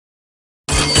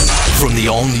From the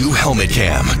all-new helmet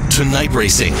cam, to night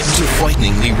racing, to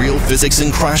frighteningly real physics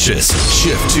and crashes,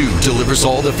 Shift 2 delivers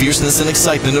all the fierceness and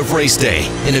excitement of race day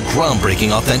in a groundbreaking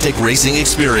authentic racing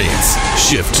experience.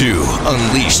 Shift 2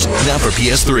 Unleashed, now for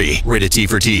PS3, rated T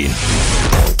for teen.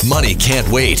 Money can't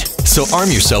wait, so arm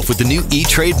yourself with the new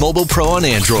E-Trade Mobile Pro on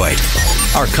Android.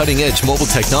 Our cutting-edge mobile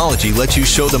technology lets you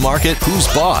show the market who's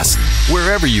boss,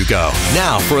 wherever you go.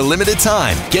 Now, for a limited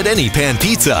time, get any pan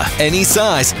pizza, any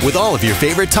size, with all of your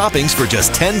favorite toppings for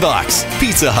just $10.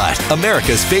 Pizza Hut,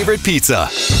 America's favorite pizza.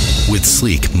 With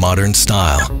sleek, modern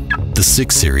style, the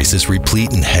 6 Series is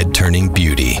replete in head-turning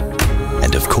beauty.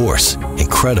 And of course,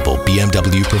 incredible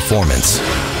BMW performance.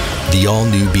 The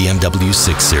all-new BMW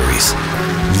 6 Series.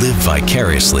 Live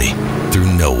vicariously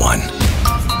through no one.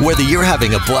 Whether you're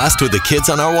having a blast with the kids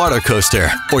on our water coaster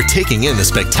or taking in the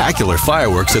spectacular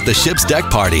fireworks at the ship's deck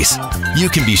parties, you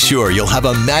can be sure you'll have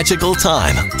a magical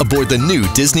time aboard the new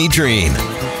Disney Dream.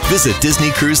 Visit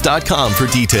DisneyCruise.com for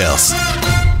details.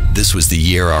 This was the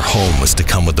year our home was to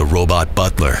come with the robot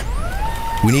butler.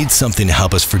 We need something to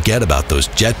help us forget about those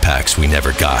jetpacks we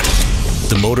never got.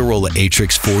 The Motorola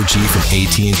Atrix 4G from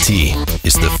AT&T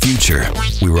is the future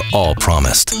we were all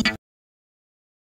promised.